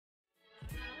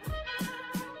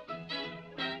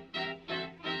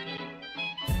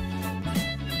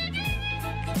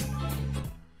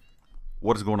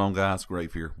What is going on, guys?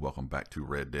 Grave here. Welcome back to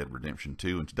Red Dead Redemption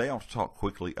 2. And today I'll talk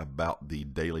quickly about the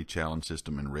daily challenge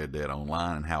system in Red Dead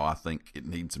Online and how I think it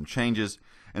needs some changes.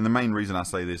 And the main reason I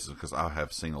say this is because I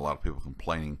have seen a lot of people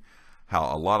complaining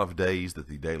how a lot of days that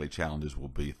the daily challenges will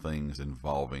be things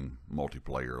involving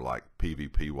multiplayer, like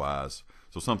PvP wise.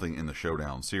 So something in the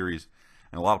Showdown series.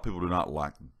 And a lot of people do not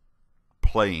like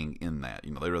playing in that.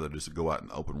 You know, they rather just go out in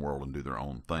the open world and do their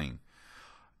own thing.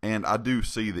 And I do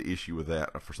see the issue with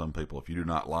that for some people. If you do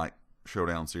not like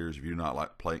Showdown series, if you do not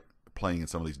like playing in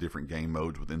some of these different game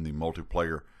modes within the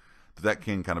multiplayer, that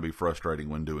can kind of be frustrating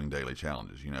when doing daily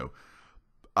challenges. You know,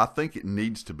 I think it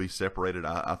needs to be separated.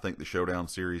 I think the Showdown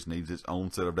series needs its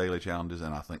own set of daily challenges,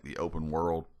 and I think the open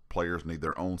world players need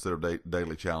their own set of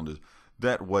daily challenges.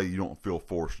 That way you don't feel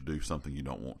forced to do something you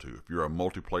don't want to. If you're a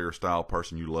multiplayer style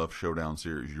person, you love Showdown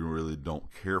series, you really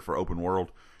don't care for open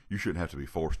world, you shouldn't have to be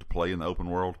forced to play in the open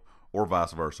world, or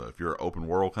vice versa. If you're an open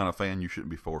world kind of fan, you shouldn't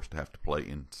be forced to have to play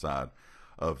inside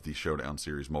of the Showdown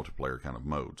series multiplayer kind of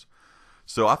modes.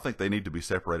 So I think they need to be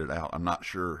separated out. I'm not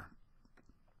sure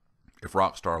if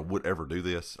Rockstar would ever do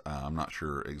this. I'm not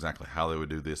sure exactly how they would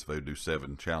do this, if they would do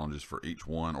 7 challenges for each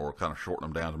one, or kind of shorten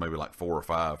them down to maybe like 4 or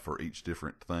 5 for each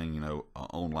different thing, you know,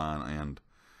 online and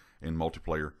in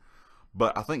multiplayer.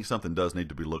 But I think something does need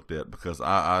to be looked at, because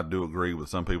I do agree with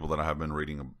some people that I have been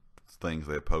reading things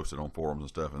they have posted on forums and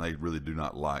stuff, and they really do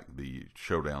not like the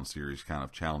Showdown series kind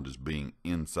of challenges being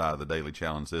inside the daily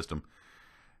challenge system.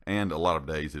 And a lot of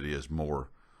days it is more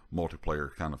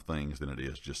multiplayer kind of things than it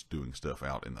is just doing stuff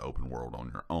out in the open world on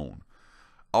your own.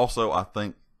 Also, I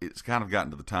think it's kind of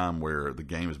gotten to the time where the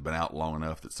game has been out long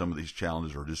enough that some of these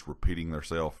challenges are just repeating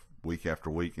themselves week after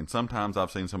week, and sometimes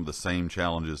I've seen some of the same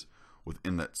challenges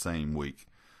within that same week.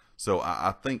 So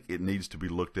I think it needs to be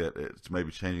looked at as maybe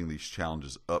changing these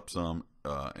challenges up some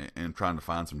and trying to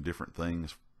find some different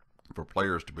things for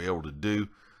players to be able to do,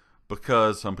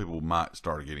 because some people might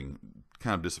start getting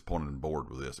kind of disappointed and bored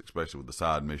with this, especially with the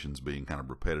side missions being kind of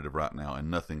repetitive right now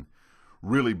and nothing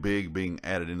really big being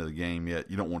added into the game yet.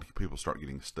 You don't want people to start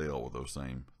getting stale with those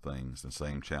same things and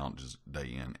same challenges day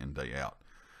in and day out.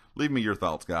 Leave me your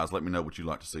thoughts, guys. Let me know what you'd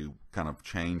like to see kind of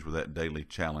change with that daily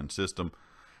challenge system.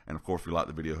 And of course, if you like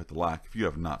the video, hit the like. If you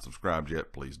have not subscribed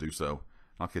yet, please do so.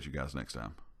 I'll catch you guys next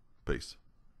time. Peace.